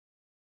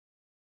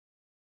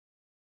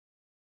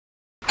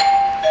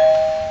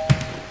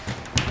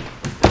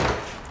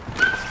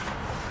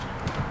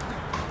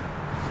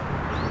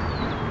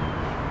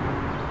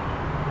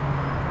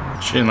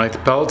She didn't like the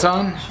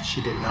Peloton?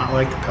 She did not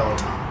like the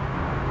Peloton.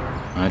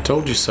 I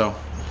told you so.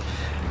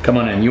 Come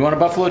on in. You want a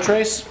Buffalo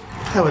Trace?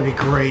 That would be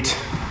great.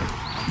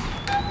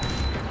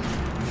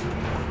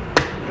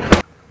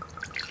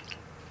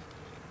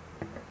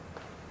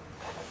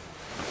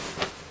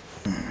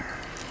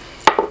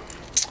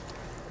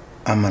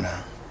 I'm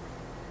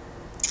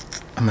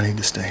gonna need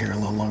to stay here a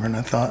little longer than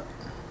I thought.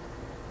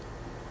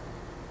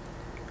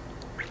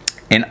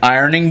 An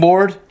ironing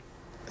board?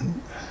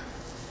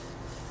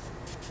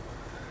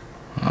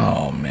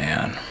 Oh,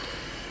 man.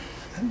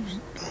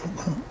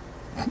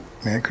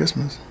 Merry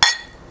Christmas.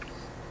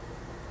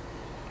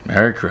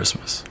 Merry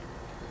Christmas.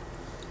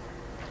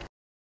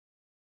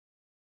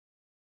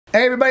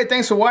 Hey everybody,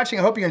 thanks for watching.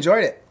 I hope you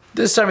enjoyed it.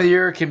 This time of the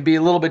year can be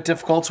a little bit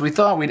difficult, so we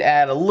thought we'd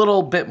add a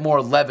little bit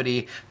more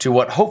levity to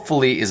what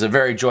hopefully is a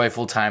very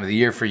joyful time of the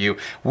year for you.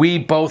 We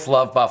both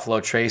love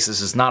Buffalo Trace.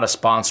 This is not a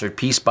sponsored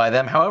piece by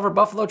them. However,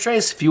 Buffalo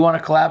Trace, if you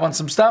want to collab on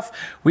some stuff,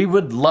 we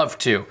would love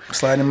to.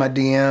 Slide in my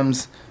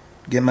DMs,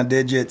 get my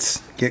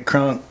digits, get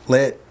crunk,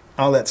 lit,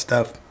 all that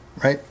stuff,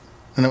 right?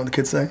 I know what the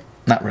kids say?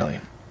 Not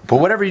really. But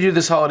whatever you do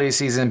this holiday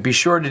season, be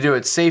sure to do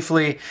it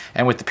safely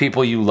and with the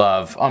people you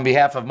love. On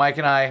behalf of Mike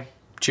and I,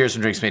 cheers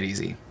from Drinks Made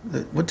Easy.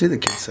 What do the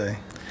kids say?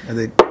 Are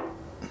they...